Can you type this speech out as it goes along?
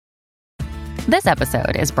This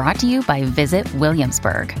episode is brought to you by Visit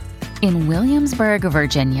Williamsburg. In Williamsburg,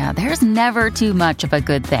 Virginia, there's never too much of a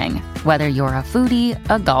good thing. Whether you're a foodie,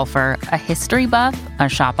 a golfer, a history buff, a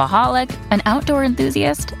shopaholic, an outdoor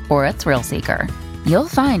enthusiast, or a thrill seeker, you'll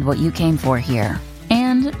find what you came for here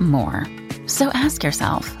and more. So ask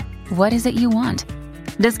yourself, what is it you want?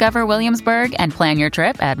 Discover Williamsburg and plan your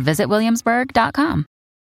trip at visitwilliamsburg.com.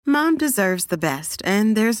 Mom deserves the best,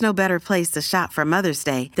 and there's no better place to shop for Mother's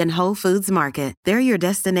Day than Whole Foods Market. They're your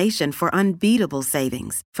destination for unbeatable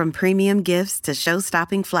savings, from premium gifts to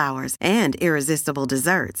show-stopping flowers and irresistible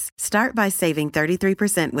desserts. Start by saving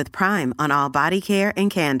 33% with Prime on all body care and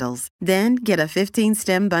candles. Then get a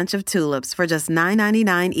 15-stem bunch of tulips for just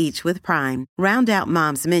 $9.99 each with Prime. Round out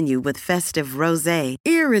Mom's menu with festive rosé,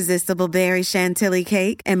 irresistible berry chantilly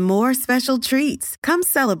cake, and more special treats. Come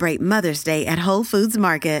celebrate Mother's Day at Whole Foods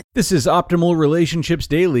Market. This is Optimal Relationships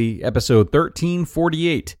Daily, episode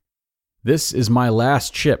 1348. This is My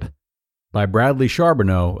Last Chip by Bradley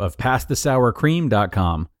Charbonneau of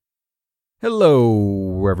PastTheSourCream.com.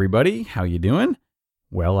 Hello, everybody. How you doing?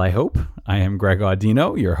 Well, I hope. I am Greg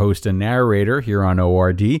Audino, your host and narrator here on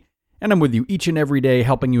ORD, and I'm with you each and every day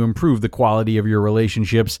helping you improve the quality of your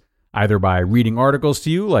relationships, either by reading articles to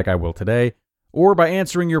you, like I will today, or by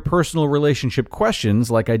answering your personal relationship questions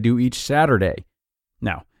like I do each Saturday.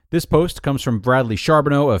 Now, this post comes from Bradley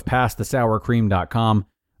Charbonneau of PastTheSourCream.com,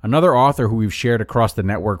 another author who we've shared across the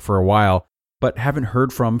network for a while, but haven't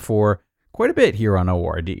heard from for quite a bit here on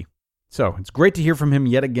ORD. So, it's great to hear from him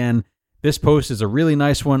yet again. This post is a really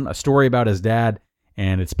nice one, a story about his dad,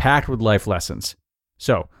 and it's packed with life lessons.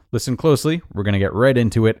 So, listen closely, we're going to get right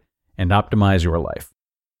into it and optimize your life.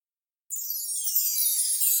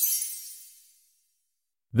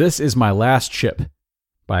 This is My Last Chip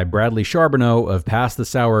by Bradley Charbonneau of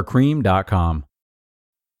PastTheSourCream.com.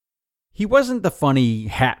 He wasn't the funny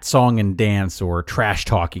hat song and dance or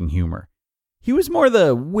trash-talking humor. He was more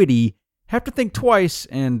the witty, have to think twice,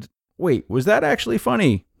 and wait, was that actually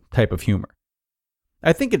funny type of humor.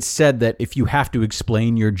 I think it's said that if you have to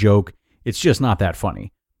explain your joke, it's just not that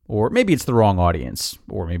funny. Or maybe it's the wrong audience,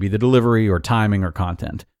 or maybe the delivery or timing or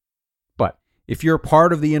content. But if you're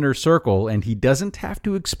part of the inner circle and he doesn't have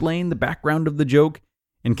to explain the background of the joke,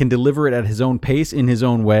 and can deliver it at his own pace in his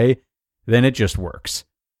own way, then it just works.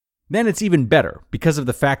 Then it's even better because of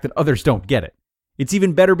the fact that others don't get it. It's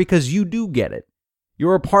even better because you do get it.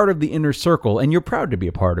 You're a part of the inner circle and you're proud to be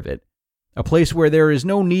a part of it. A place where there is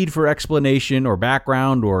no need for explanation or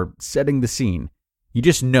background or setting the scene. You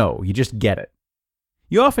just know, you just get it.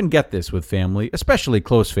 You often get this with family, especially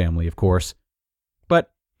close family, of course.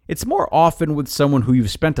 But it's more often with someone who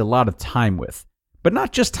you've spent a lot of time with. But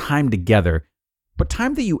not just time together, but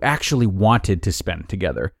time that you actually wanted to spend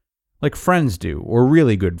together, like friends do, or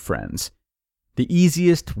really good friends. The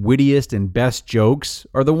easiest, wittiest, and best jokes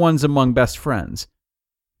are the ones among best friends.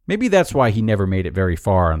 Maybe that's why he never made it very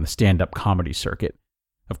far on the stand-up comedy circuit.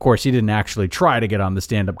 Of course, he didn't actually try to get on the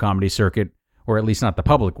stand-up comedy circuit, or at least not the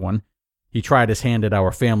public one. He tried his hand at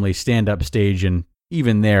our family's stand-up stage, and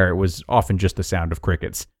even there, it was often just the sound of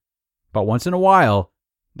crickets. But once in a while,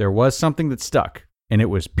 there was something that stuck, and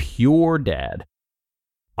it was pure dad.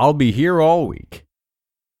 I'll be here all week.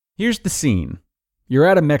 Here's the scene. You're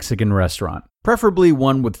at a Mexican restaurant, preferably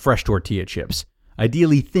one with fresh tortilla chips,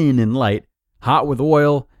 ideally thin and light, hot with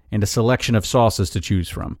oil, and a selection of sauces to choose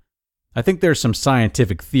from. I think there's some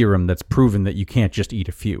scientific theorem that's proven that you can't just eat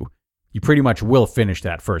a few. You pretty much will finish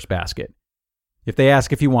that first basket. If they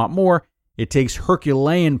ask if you want more, it takes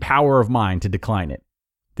Herculean power of mind to decline it.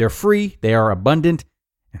 They're free, they are abundant,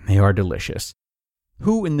 and they are delicious.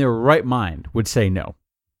 Who in their right mind would say no?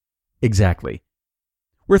 Exactly.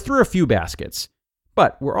 We're through a few baskets,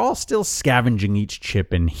 but we're all still scavenging each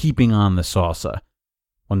chip and heaping on the salsa.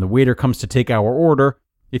 When the waiter comes to take our order,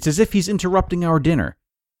 it's as if he's interrupting our dinner.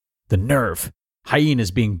 The nerve! Hyenas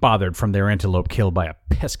being bothered from their antelope killed by a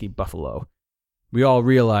pesky buffalo. We all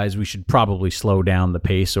realize we should probably slow down the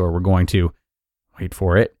pace or we're going to... Wait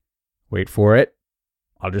for it.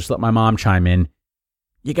 I'll just let my mom chime in.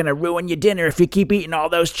 You're gonna ruin your dinner if you keep eating all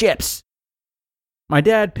those chips. My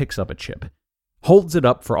dad picks up a chip, holds it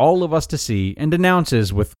up for all of us to see, and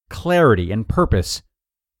announces with clarity and purpose,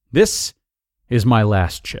 "This is my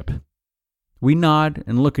last chip." We nod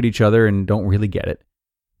and look at each other and don't really get it.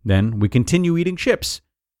 Then we continue eating chips.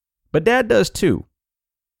 But Dad does too.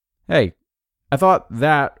 "Hey, I thought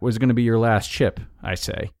that was going to be your last chip," I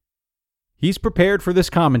say. He's prepared for this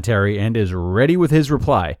commentary and is ready with his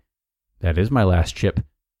reply. "That is my last chip,"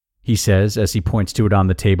 he says as he points to it on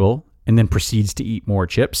the table, and then proceeds to eat more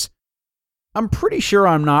chips. I'm pretty sure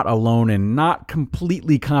I'm not alone in not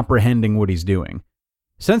completely comprehending what he's doing.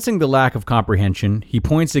 Sensing the lack of comprehension, he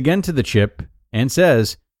points again to the chip and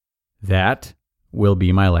says, "That will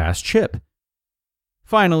be my last chip."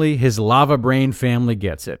 Finally, his lava brain family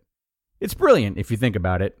gets it. It's brilliant if you think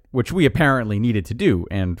about it, which we apparently needed to do,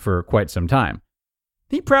 and for quite some time.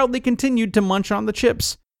 He proudly continued to munch on the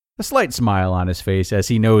chips, a slight smile on his face as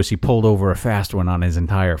he knows he pulled over a fast one on his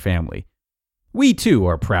entire family. We too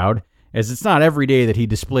are proud, as it's not every day that he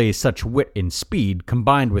displays such wit and speed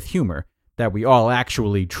combined with humor that we all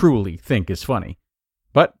actually truly think is funny.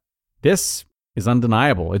 But this is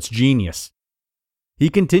undeniable. It's genius. He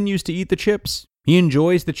continues to eat the chips. He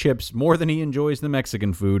enjoys the chips more than he enjoys the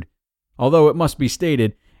Mexican food. Although it must be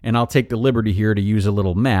stated, and I'll take the liberty here to use a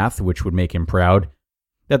little math, which would make him proud,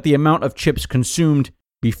 that the amount of chips consumed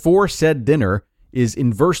before said dinner is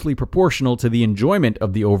inversely proportional to the enjoyment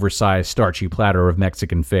of the oversized starchy platter of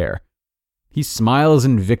Mexican fare. He smiles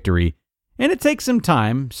in victory, and it takes him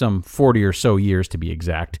time, some 40 or so years to be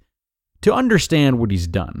exact, to understand what he's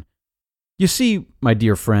done. You see, my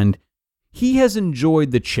dear friend, he has enjoyed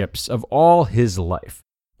the chips of all his life,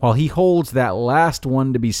 while he holds that last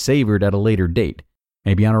one to be savored at a later date,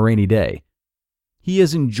 maybe on a rainy day. He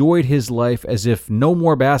has enjoyed his life as if no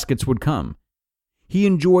more baskets would come. He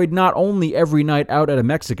enjoyed not only every night out at a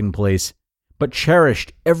Mexican place, but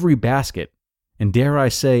cherished every basket, and dare I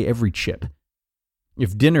say, every chip.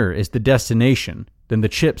 If dinner is the destination, then the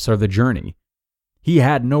chips are the journey. He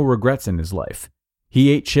had no regrets in his life. He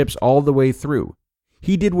ate chips all the way through.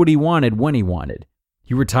 He did what he wanted when he wanted.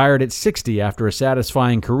 He retired at 60 after a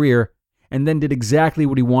satisfying career, and then did exactly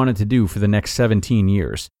what he wanted to do for the next 17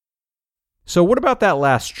 years. So what about that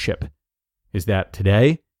last chip? Is that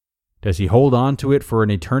today? Does he hold on to it for an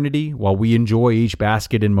eternity while we enjoy each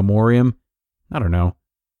basket in memoriam? I don't know.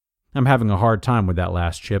 I'm having a hard time with that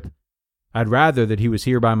last chip. I'd rather that he was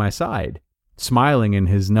here by my side, smiling in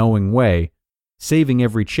his knowing way, saving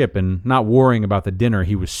every chip and not worrying about the dinner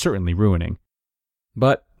he was certainly ruining.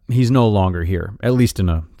 But he's no longer here, at least in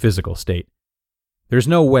a physical state. There's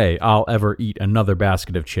no way I'll ever eat another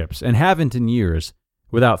basket of chips, and haven't in years,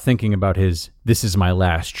 without thinking about his "this is my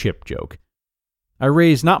last chip" joke. I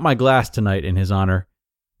raise not my glass tonight in his honor,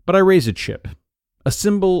 but I raise a chip, a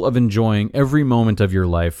symbol of enjoying every moment of your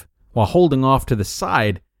life while holding off to the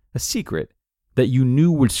side a secret that you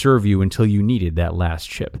knew would serve you until you needed that last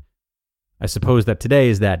chip. I suppose that today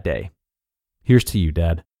is that day. Here's to you,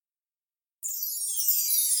 Dad.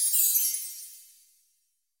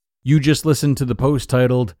 You just listened to the post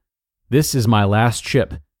titled, "This is My Last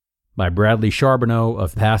Chip" by Bradley Charbonneau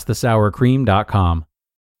of PastTheSourCream.com.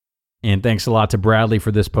 And thanks a lot to Bradley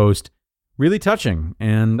for this post. Really touching,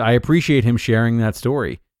 and I appreciate him sharing that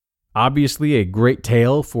story. Obviously a great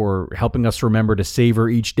tale for helping us remember to savor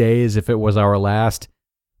each day as if it was our last.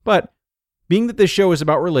 But being that this show is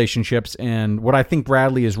about relationships, and what I think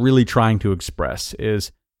Bradley is really trying to express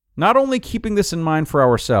is not only keeping this in mind for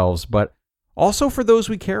ourselves, but also for those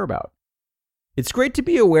we care about. It's great to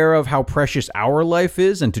be aware of how precious our life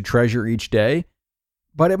is and to treasure each day,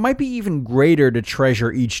 but it might be even greater to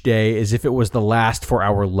treasure each day as if it was the last for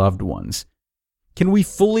our loved ones. Can we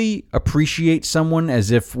fully appreciate someone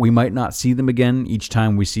as if we might not see them again each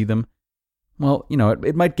time we see them? Well,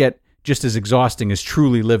 it might get just as exhausting as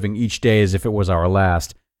truly living each day as if it was our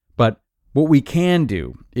last, but what we can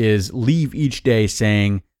do is leave each day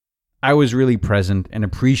saying, I was really present and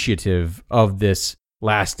appreciative of this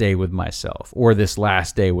last day with myself, or this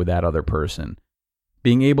last day with that other person.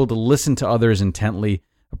 Being able to listen to others intently,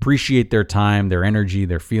 appreciate their time, their energy,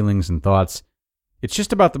 their feelings and thoughts. It's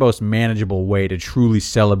just about the most manageable way to truly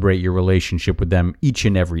celebrate your relationship with them each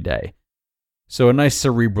and every day. So a nice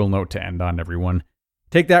cerebral note to end on, everyone.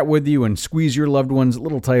 Take that with you and squeeze your loved ones a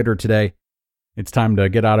little tighter today. It's time to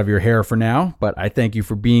get out of your hair for now, but I thank you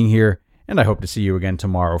for being here, and I hope to see you again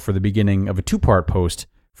tomorrow for the beginning of a 2-part post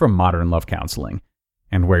from Modern Love Counseling,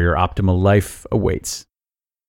 and where your optimal life awaits.